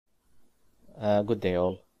Good day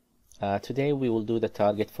all. Today we will do the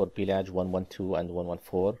target for Pillage 112 and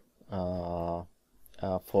 114. For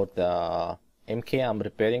the MK I'm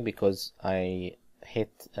repairing because I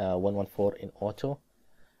hit 114 in auto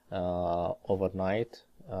overnight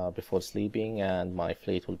before sleeping, and my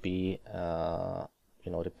fleet will be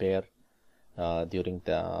repair during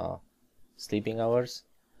the sleeping hours.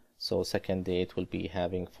 So second day it will be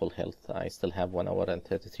having full health. I still have 1 hour and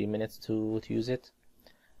 33 minutes to use it.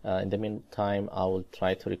 In the meantime, I will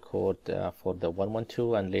try to record for the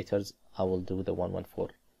 112, and later I will do the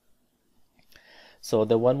 114. So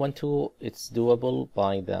the 112, it's doable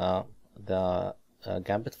by the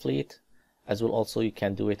Gambit fleet, as well. Also, you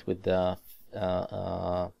can do it with the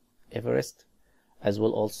Everest, as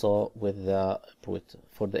well also with the Brute.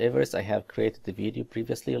 For the Everest, I have created the video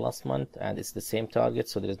previously last month, and it's the same target,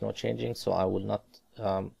 so there is no changing. So I will not,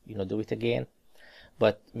 do it again.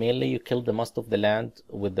 But mainly you kill the most of the land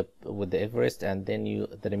with the Everest, and then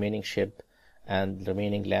the remaining ship and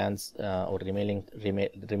remaining lands or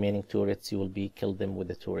remaining turrets, you will be kill them with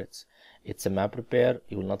the turrets. It's a map repair.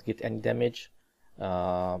 You will not get any damage,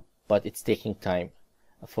 but it's taking time.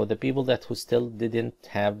 For the people who still didn't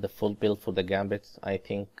have the full build for the Gambit, I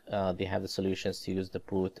think they have the solutions to use the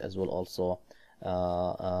Brute as well, also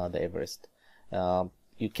the Everest.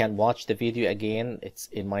 You can watch the video again. It's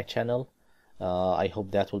in my channel. I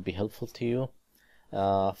hope that will be helpful to you.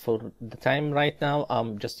 For the time right now,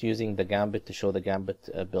 I'm just using the Gambit to show the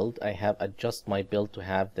Gambit build. I have adjusted my build to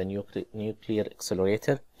have the nuclear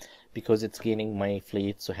accelerator, because it's gaining my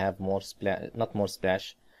fleet to have more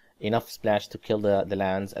splash, enough splash to kill the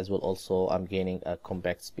lands, as well. Also, I'm gaining a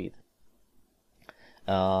compact speed.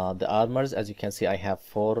 The armors, as you can see, I have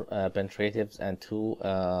 4 penetratives and 2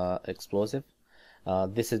 explosive.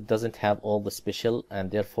 This doesn't have all the special,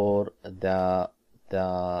 and therefore the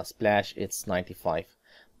splash it's 95,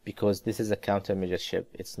 because this is a countermeasure ship.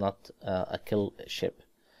 It's not a kill ship.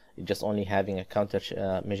 It's just only having a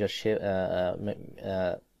countermeasure ship,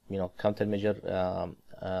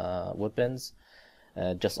 countermeasure weapons,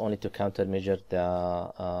 just only to countermeasure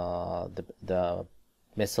the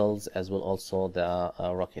missiles, as well also the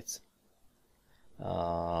rockets.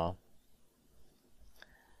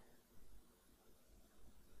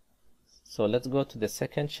 So let's go to the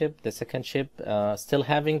second ship. The second ship still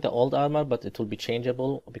having the old armor, but it will be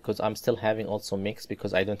changeable, because I'm still having also mix,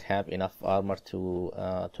 because I don't have enough armor to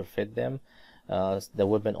fit them. The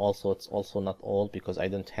weapon also, it's also not old, because I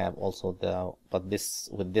don't have also but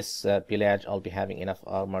with this Pillage I'll be having enough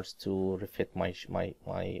armors to refit my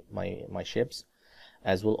ships,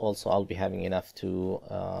 as well. Also, I'll be having enough to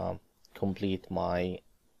complete my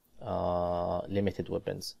limited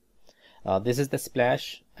weapons. This is the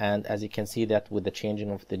splash, and as you can see that with the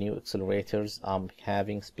changing of the new accelerators, I'm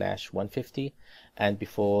having splash 150, and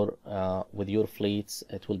before with your fleets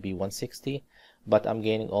it will be 160, but I'm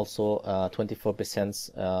gaining also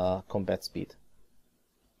 24% combat speed.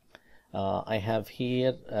 I have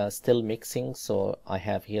here still mixing, so I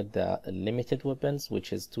have here the limited weapons,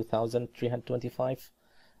 which is 2325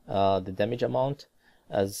 the damage amount,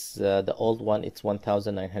 as the old one it's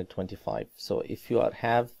 1925. So if you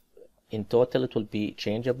have in total, it will be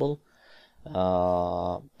changeable,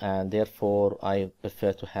 and therefore I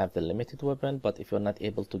prefer to have the limited weapon. But if you're not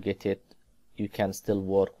able to get it, you can still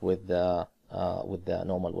work with the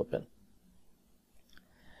normal weapon.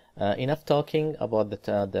 Enough talking about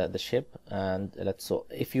the ship, and so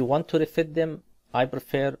if you want to refit them, I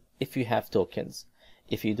prefer if you have tokens.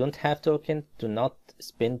 If you don't have tokens, do not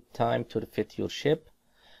spend time to refit your ship.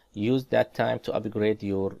 Use that time to upgrade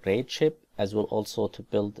your raid ship, as well also to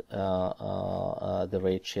build the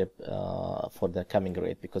raid ship for the coming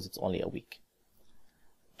raid, because it's only a week.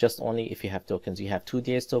 Just only if you have tokens. You have 2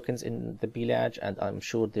 days tokens in the Pillage, and I'm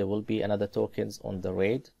sure there will be another tokens on the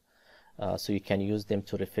raid, so you can use them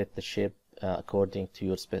to refit the ship according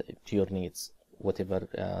to your needs, whatever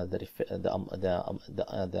the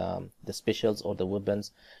specials or the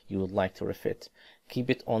weapons you would like to refit. Keep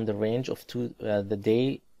it on the range of the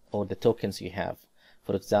day or the tokens you have.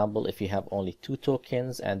 For example, if you have only 2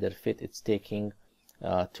 tokens and the refit it's taking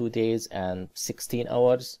 2 days and 16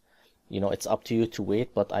 hours, it's up to you to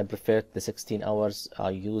wait, but I prefer the 16 hours. I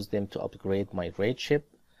use them to upgrade my raid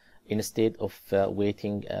ship instead of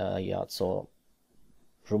waiting. So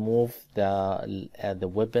remove the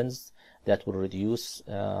weapons that will reduce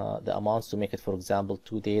the amounts to make it, for example,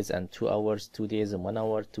 2 days and 2 hours, 2 days and 1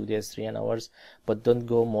 hour, 2 days 3 hours, but don't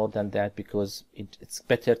go more than that, because it's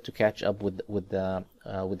better to catch up with the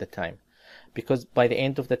time, because by the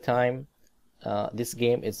end of the time, this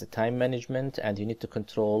game is the time management, and you need to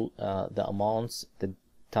control the amounts, the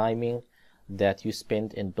timing, that you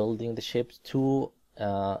spend in building the ships to,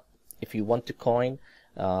 if you want to coin,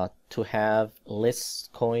 to have less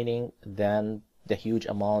coining than the huge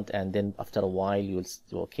amount, and then after a while you'll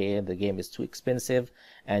okay, the game is too expensive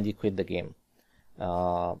and you quit the game.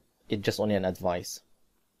 It's just only an advice.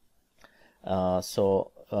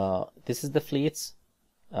 This is the fleets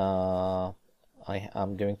I'm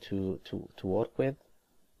going to work with,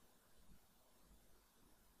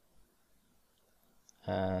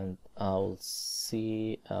 and I'll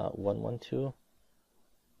see 112.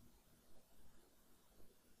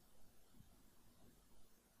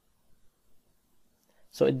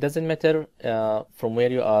 So it doesn't matter from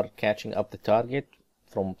where you are catching up the target,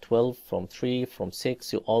 from 12, from 3, from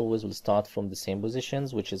 6, you always will start from the same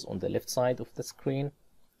positions, which is on the left side of the screen.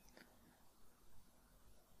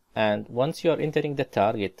 And once you are entering the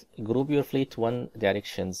target, group your fleet one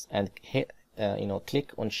directions and hit,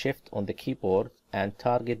 click on shift on the keyboard and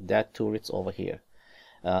target that turrets over here.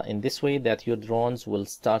 In this way that your drones will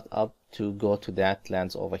start up to go to that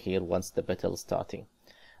lands over here once the battle is starting.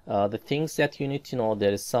 The things that you need to know,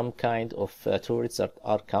 there is some kind of turrets that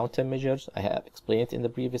are countermeasures. I have explained in the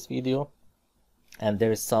previous video, and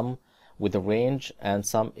there is some with a range, and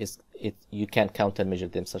some you can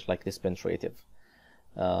countermeasure them, such like this penetrative.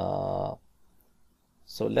 So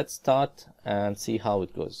let's start and see how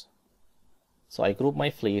it goes. So I group my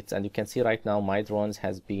fleets, and you can see right now my drones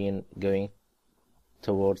has been going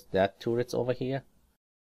towards that turrets over here.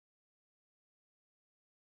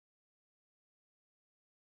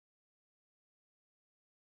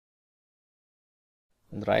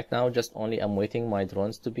 And right now just only I'm waiting my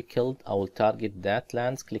drones to be killed. I will target that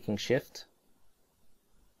lands, clicking shift,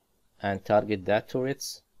 and target that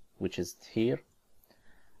turrets, which is here.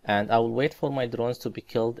 And I will wait for my drones to be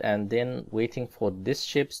killed, and then waiting for these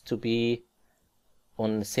ships to be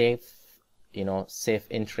on safe, safe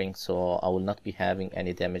entering, so I will not be having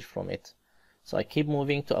any damage from it. So I keep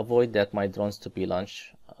moving to avoid that my drones to be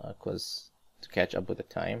launched, because to catch up with the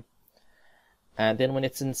time. And then when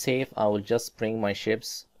it's in safe, I will just bring my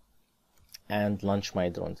ships and launch my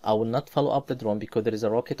drones. I will not follow up the drone because there is a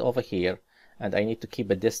rocket over here and I need to keep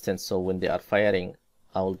a distance, so when they are firing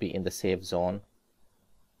I will be in the safe zone.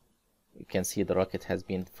 You can see the rocket has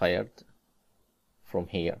been fired from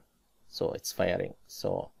here, so it's firing.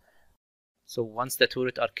 So once the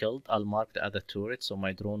turret are killed, I'll mark the other turret, so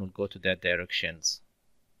my drone will go to that directions.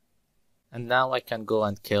 And now I can go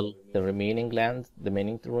and kill the remaining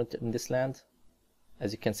turret in this land.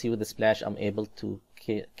 As you can see with the splash, I'm able to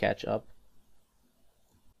catch up.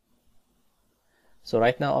 So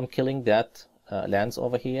right now I'm killing that lands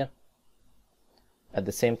over here. At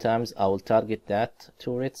the same time, I will target that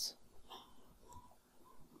turrets.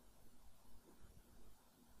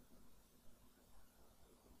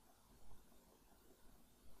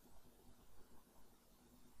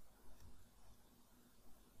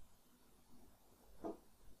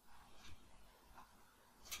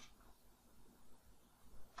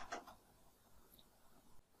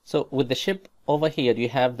 So with the ship over here, you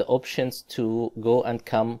have the options to go and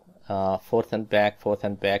come forth and back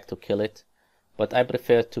to kill it. But I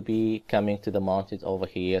prefer to be coming to the mounted over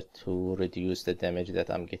here to reduce the damage that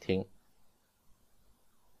I'm getting.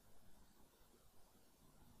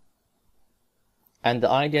 And the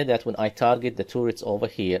idea that when I target the turrets over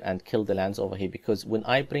here and kill the lands over here, because when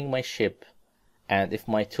I bring my ship and if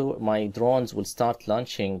my drones will start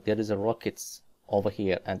launching, there is a rockets over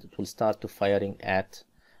here and it will start to firing at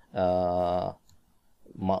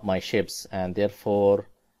my ships, and therefore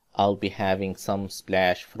I'll be having some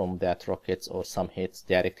splash from that rockets or some hits,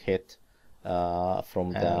 direct hit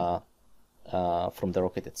from the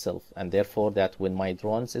rocket itself, and therefore that when my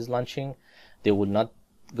drones is launching, they will not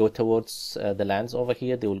go towards the lands over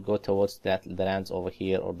here, they will go towards the lands over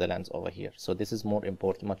here or the lands over here. So this is more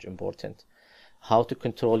important, much important, how to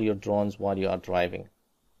control your drones while you are driving.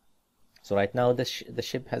 So right now the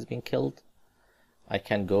ship has been killed. I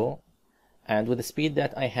can go, and with the speed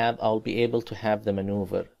that I have, I'll be able to have the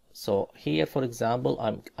maneuver. So here, for example,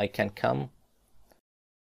 I can come.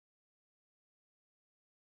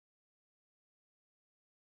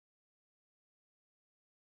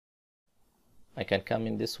 I can come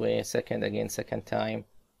in this way, second time.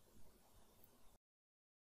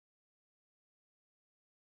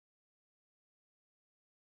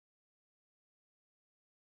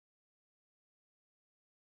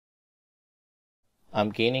 I'm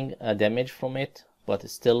gaining a damage from it, but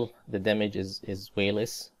still the damage is way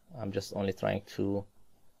less. I'm just only trying to...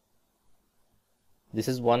 This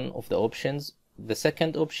is one of the options. The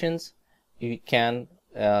second options, you can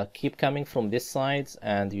keep coming from this side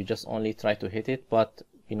and you just only try to hit it, but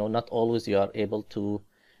not always you are able to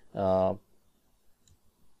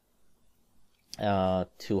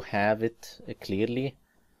to have it clearly.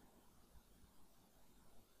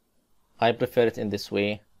 I prefer it in this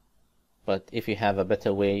way, but if you have a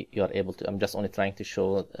better way, you are able to. I'm just only trying to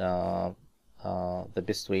show the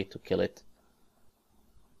best way to kill it.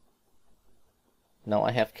 Now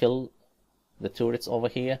I have killed the turrets over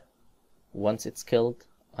here. Once it's killed,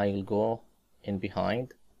 I will go in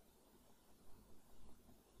behind.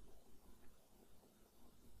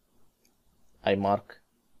 I mark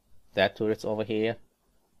that turret over here,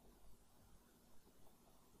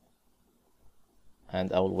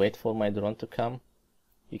 and I will wait for my drone to come.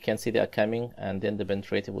 You can see they are coming, and then the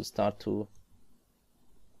penetrator will start to.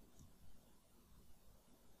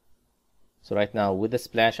 So right now with the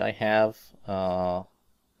splash I have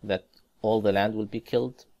that all the land will be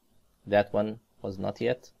killed. That one was not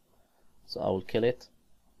yet, so I will kill it.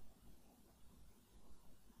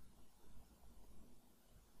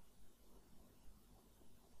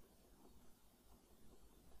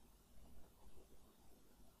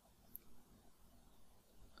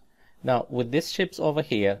 Now with these ships over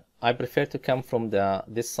here, I prefer to come from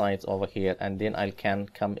this side over here, and then I can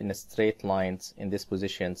come in a straight lines in these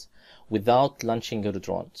positions without launching your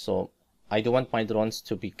drone. So I don't want my drones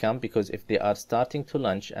to become, because if they are starting to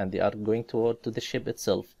launch and they are going toward to the ship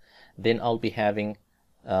itself, then I'll be having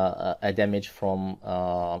a damage from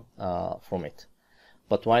it.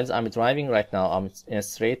 But while I'm driving right now, I'm in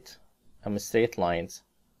straight lines,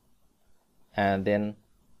 and then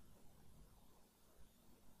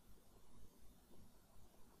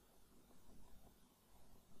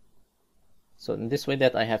so in this way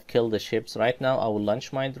that I have killed the ships. Right now I will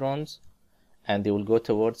launch my drones and they will go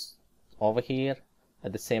towards over here.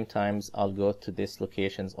 At the same time I'll go to these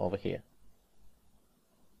locations over here.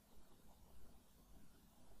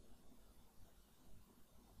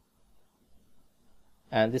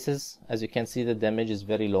 And this is, as you can see, the damage is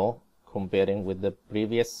very low comparing with the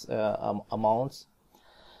previous amounts.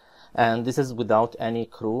 And this is without any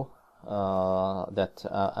crew that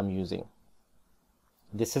I'm using.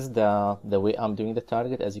 This is the way I'm doing the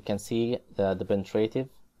target. As you can see, the penetrative,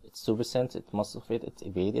 it's 2%, most of it's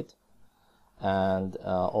evaded, and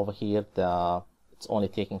over here it's only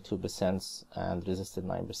taking 2% and resisted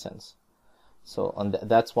 9%. So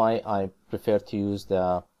that's why I prefer to use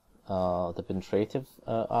the penetrative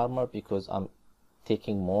armor, because I'm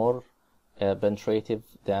taking more penetrative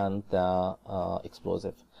than the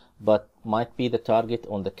explosive. But might be the target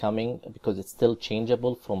on the coming, because it's still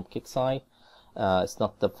changeable from MKII. It's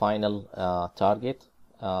not the final target.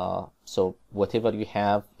 So whatever you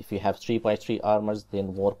have, if you have 3x3 armors,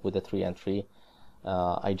 then work with the 3 and 3.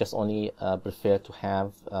 I just only prefer to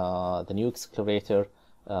have the new accelerator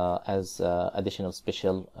as additional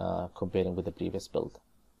special comparing with the previous build.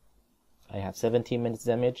 I have 17 minutes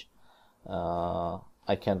damage.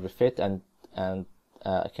 I can refit and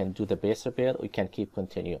I can do the base repair. We can keep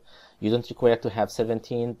continue. You don't require to have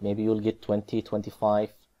 17. Maybe you'll get 20,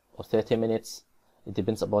 25 or 30 minutes. It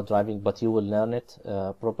depends about driving, but you will learn it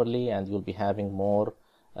properly, and you'll be having more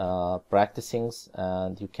practicings,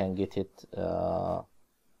 and you can get it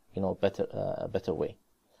better way.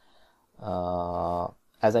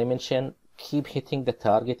 As I mentioned, keep hitting the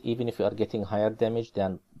target even if you are getting higher damage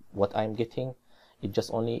than what I'm getting. It's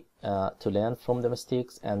just only to learn from the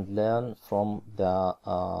mistakes and learn from the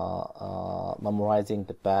memorizing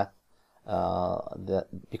the path.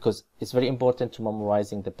 Because it's very important to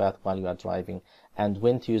memorizing the path while you are driving, and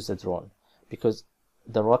when to use the drone, because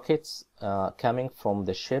the rockets coming from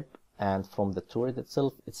the ship and from the turret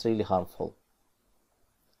itself, it's really harmful.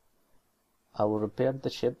 I will repair the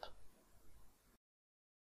ship.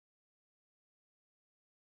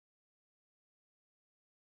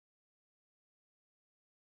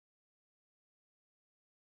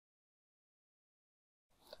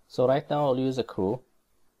 So right now I'll use a crew,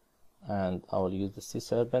 and I will use the Sea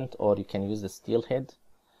Serpent, or you can use the Steelhead.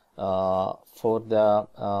 For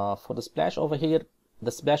the splash over here,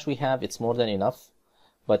 the splash we have, it's more than enough.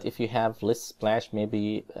 But if you have less splash,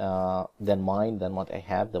 maybe than what I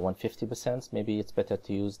have, the 150%, maybe it's better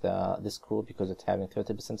to use this crew, because it's having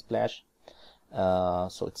 30% splash.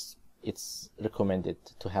 So it's recommended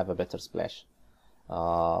to have a better splash.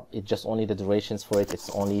 It's just only the durations for it. It's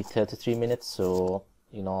only 33 minutes, so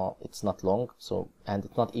it's not long. So, and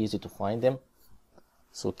it's not easy to find them.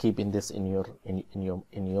 So keeping this in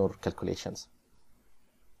your calculations.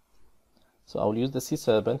 So I will use the Sea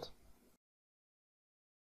Serpent.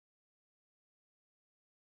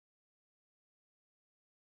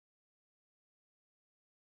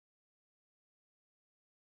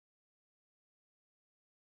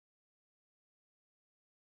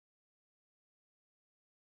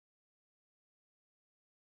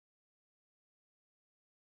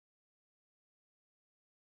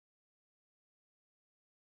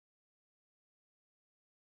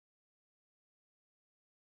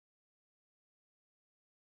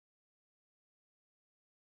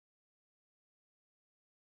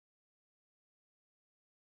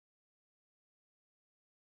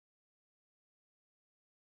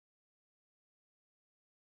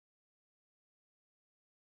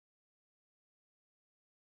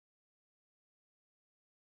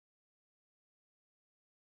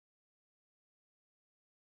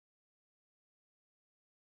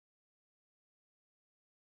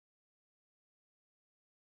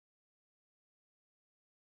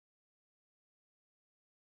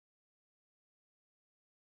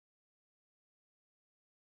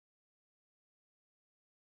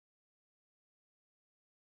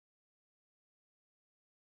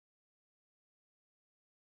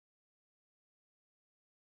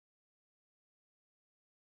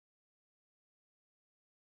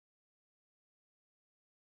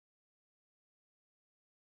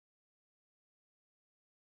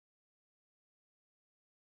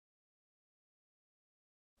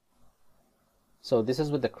 So this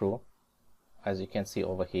is with the crew, as you can see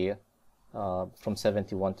over here, from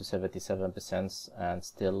 71 to 77%, and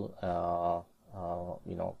still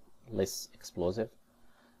you know, less explosive.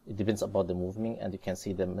 It depends about the movement, and you can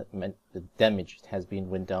see the damage has been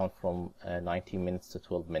went down from 19 minutes to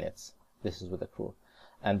 12 minutes. This is with the crew,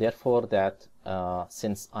 and therefore that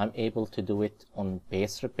since I'm able to do it on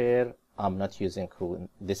base repair, I'm not using crew.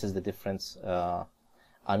 This is the difference.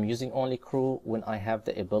 I'm using only crew when I have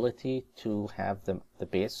the ability to have the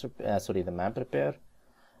base the map repair,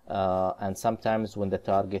 and sometimes when the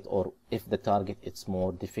target, or if the target it's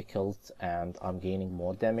more difficult and I'm gaining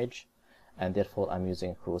more damage, and therefore I'm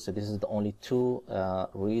using crew. So this is the only two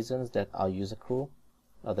reasons that I'll use a crew.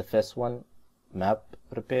 The first one, map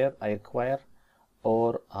repair I require,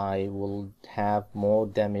 or I will have more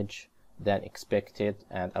damage than expected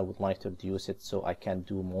and I would like to reduce it so I can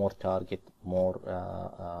do more target, more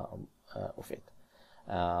of it.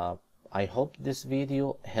 I hope this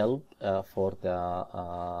video helped for the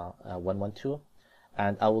 112,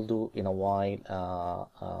 and I will do in a while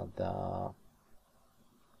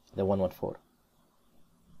the 114.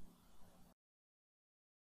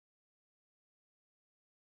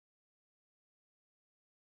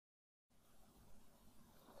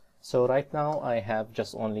 So right now I have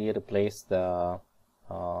just only replaced the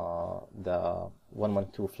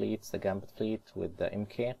 112 fleets, the Gambit fleet, with the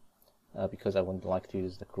MK, because I wouldn't like to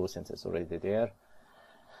use the crew since it's already there.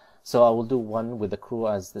 So I will do one with the crew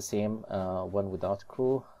as the same, one without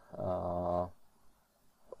crew, or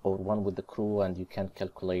one with the crew, and you can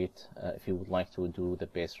calculate if you would like to do the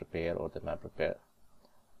base repair or the map repair.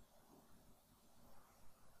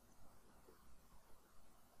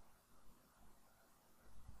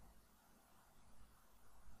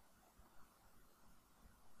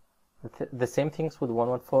 The same things with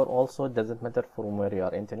 114 also. It doesn't matter from where you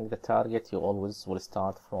are entering the target, you always will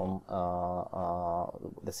start from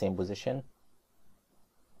the same position.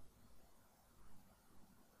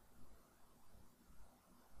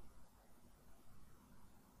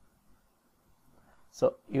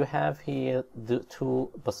 So you have here the two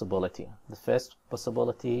possibilities. The first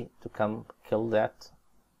possibility to come kill that,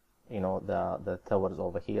 you know, the towers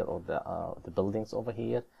over here, or the buildings over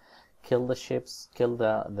here. Kill the ships, kill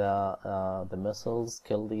the missiles,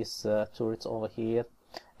 kill these turrets over here,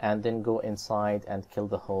 and then go inside and kill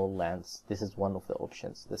the whole lands. This is one of the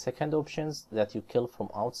options. The second option is that you kill from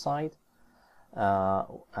outside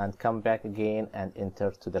and come back again and enter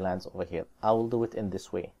to the lands over here. I will do it in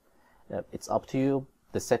this way. It's up to you.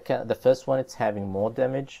 The first one, it's having more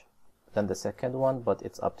damage than the second one, but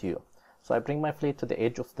it's up to you. So I bring my fleet to the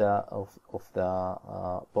edge of the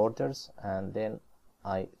borders, and then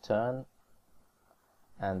I turn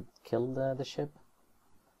and kill the ship.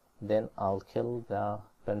 Then I'll kill the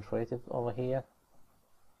penetrative over here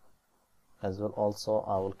as well. Also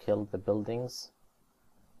I will kill the buildings,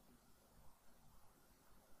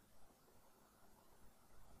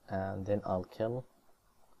 and then I'll kill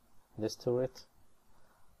this turret.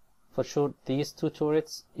 For sure these two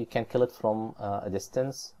turrets you can kill it from a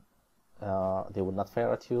distance. They will not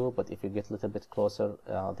fire at you, but if you get a little bit closer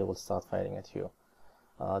they will start firing at you.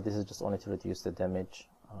 This is just only to reduce the damage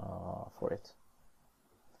for it.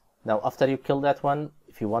 Now after you kill that one,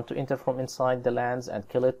 if you want to enter from inside the lands and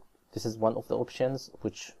kill it, this is one of the options,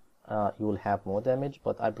 which you will have more damage,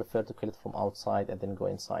 but I prefer to kill it from outside and then go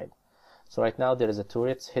inside. So right now there is a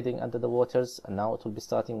turret heading under the waters, and now it will be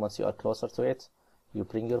starting once you are closer to it. You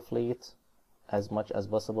bring your fleet as much as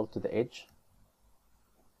possible to the edge,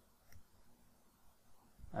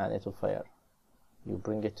 and it will fire. You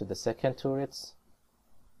bring it to the second turrets.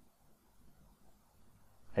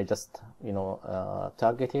 I just, you know,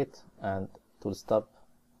 target it, and it will stop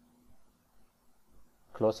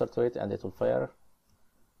closer to it, and it will fire.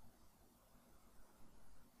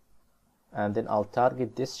 And then I'll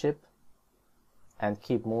target this ship and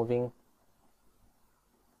keep moving.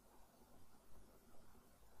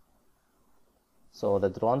 So the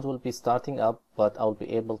drones will be starting up, but I'll be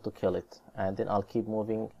able to kill it, and then I'll keep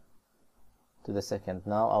moving to the second.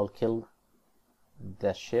 Now I'll kill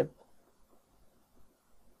the ship,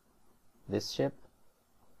 this ship,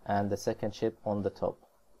 and the second ship on the top.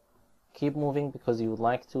 Keep moving because you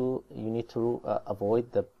need to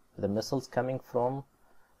avoid the missiles coming from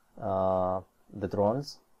the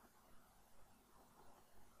drones.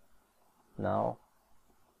 Now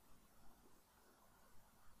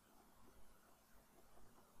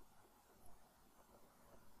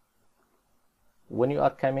when you are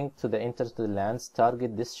coming to the enter to the lands,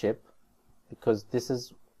 target this ship, because this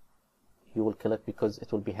is, you will kill it because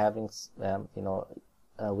it will be having you know,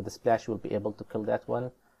 with the splash you will be able to kill that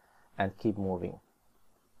one, and keep moving.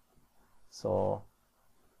 So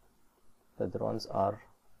the drones are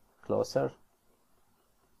closer,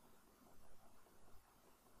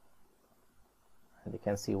 and you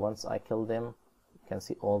can see once I kill them, you can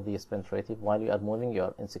see all these penetrative. While you are moving, you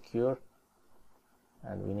are insecure,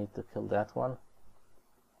 and we need to kill that one.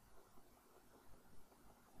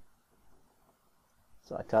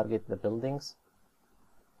 So I target the buildings.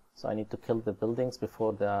 So I need to kill the buildings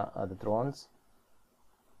before the drones.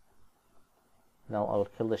 Now I will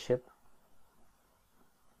kill the ship.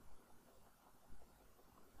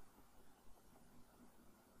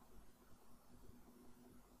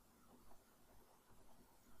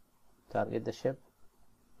 Target the ship.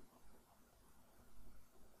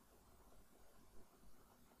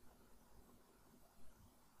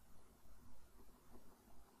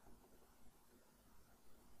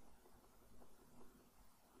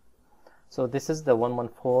 So this is the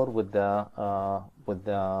 114 with the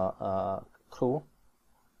crew,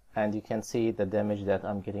 and you can see the damage that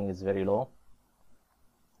I'm getting is very low.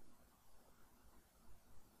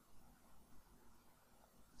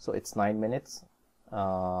 So it's 9 minutes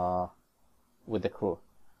with the crew.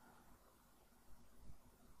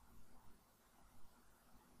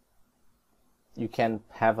 You can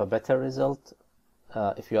have a better result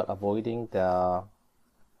if you are avoiding the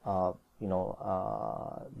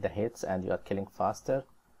the hits and you are killing faster.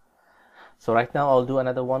 So right now I'll do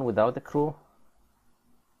another one without the crew.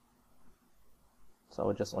 So I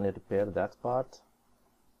will just only repair that part.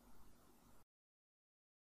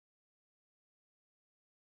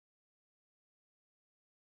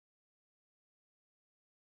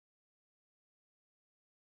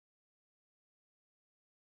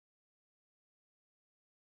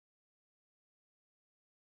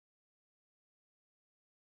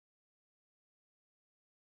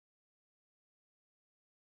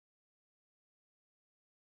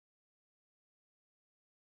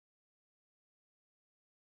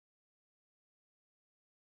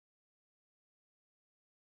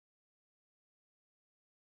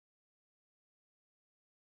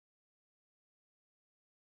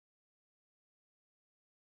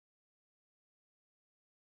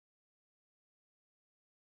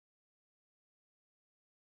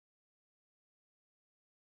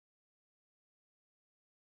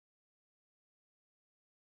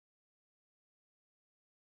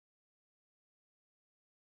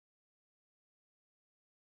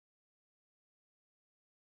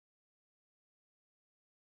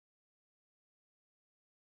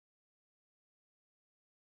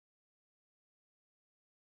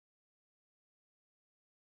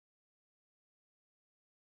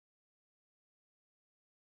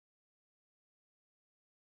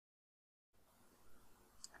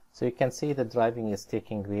 So you can see the driving is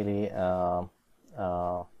taking really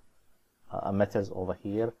matters over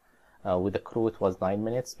here. With the crew it was 9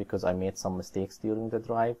 minutes because I made some mistakes during the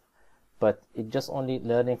drive, but it just only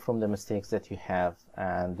learning from the mistakes that you have,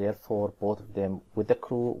 and therefore both of them, with the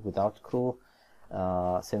crew, without crew,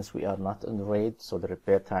 since we are not in the raid, so the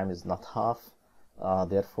repair time is not half,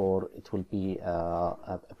 therefore it will be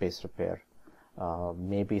a base repair.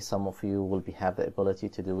 Maybe some of you will have the ability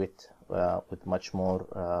to do it with much more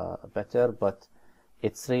better, but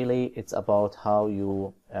it's about how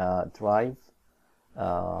you drive,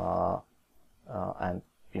 and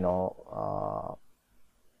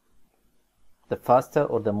the faster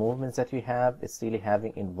or the movements that you have, it's really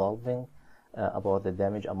involving about the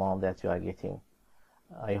damage amount that you are getting.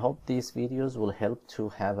 I hope these videos will help to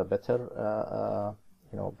have a better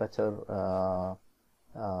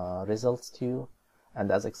results to you. And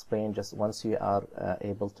as explained, just once you are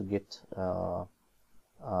able to get the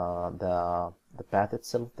path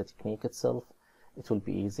itself, the technique itself, it will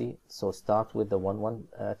be easy. So start with the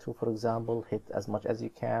 112, for example, hit as much as you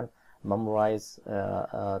can, memorize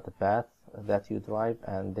the path that you drive,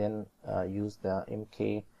 and then use the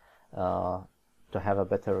MK to have a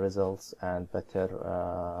better results and better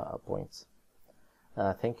points.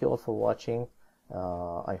 Thank you all for watching.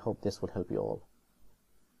 I hope this will help you all.